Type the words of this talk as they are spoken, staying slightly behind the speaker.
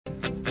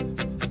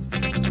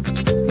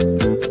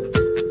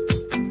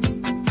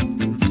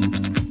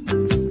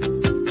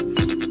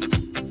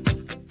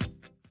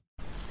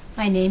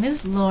My name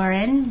is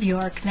Lauren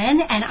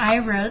Bjorkman, and I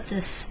wrote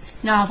this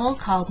novel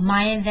called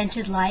My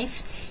Invented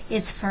Life.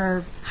 It's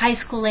for high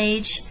school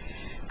age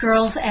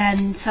girls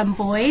and some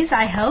boys,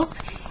 I hope.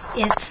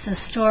 It's the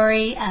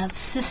story of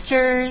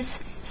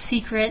sisters,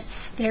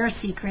 secrets, their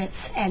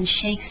secrets, and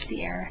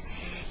Shakespeare.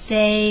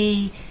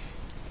 My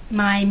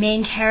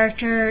main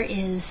character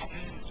is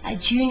a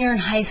junior in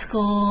high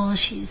school.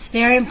 She's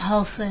very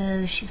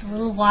impulsive, she's a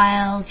little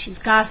wild, she's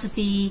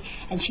gossipy,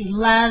 and she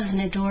loves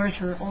and adores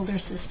her older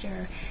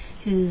sister,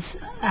 who's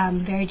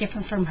very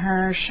different from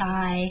her,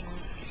 shy.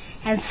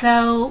 And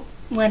so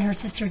when her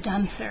sister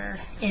dumps her,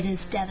 it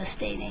is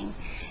devastating.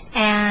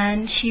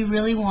 And she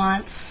really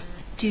wants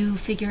to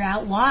figure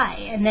out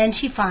why. And then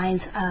she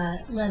finds a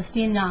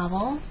lesbian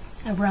novel,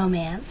 a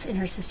romance, in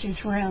her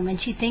sister's room, and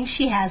she thinks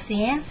she has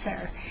the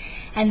answer.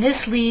 And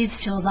this leads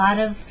to a lot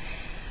of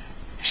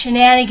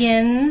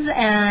shenanigans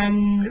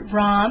and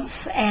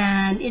romps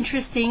and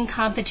interesting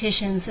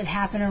competitions that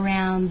happen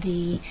around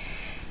the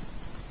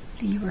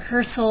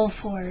rehearsal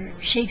for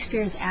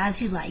Shakespeare's As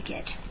You Like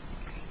It.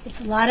 It's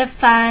a lot of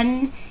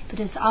fun,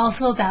 but it's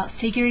also about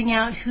figuring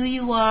out who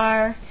you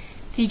are,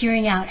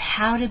 figuring out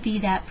how to be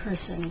that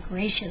person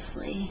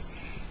graciously,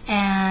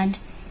 and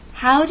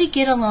how to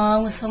get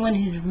along with someone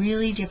who's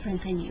really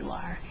different than you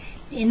are.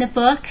 In the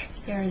book,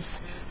 there's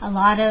a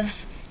lot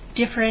of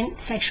different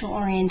sexual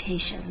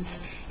orientations,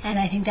 and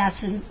I think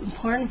that's an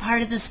important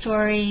part of the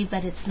story,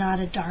 but it's not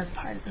a dark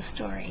part of the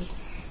story.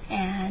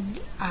 And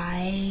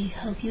I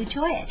hope you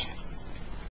enjoy it.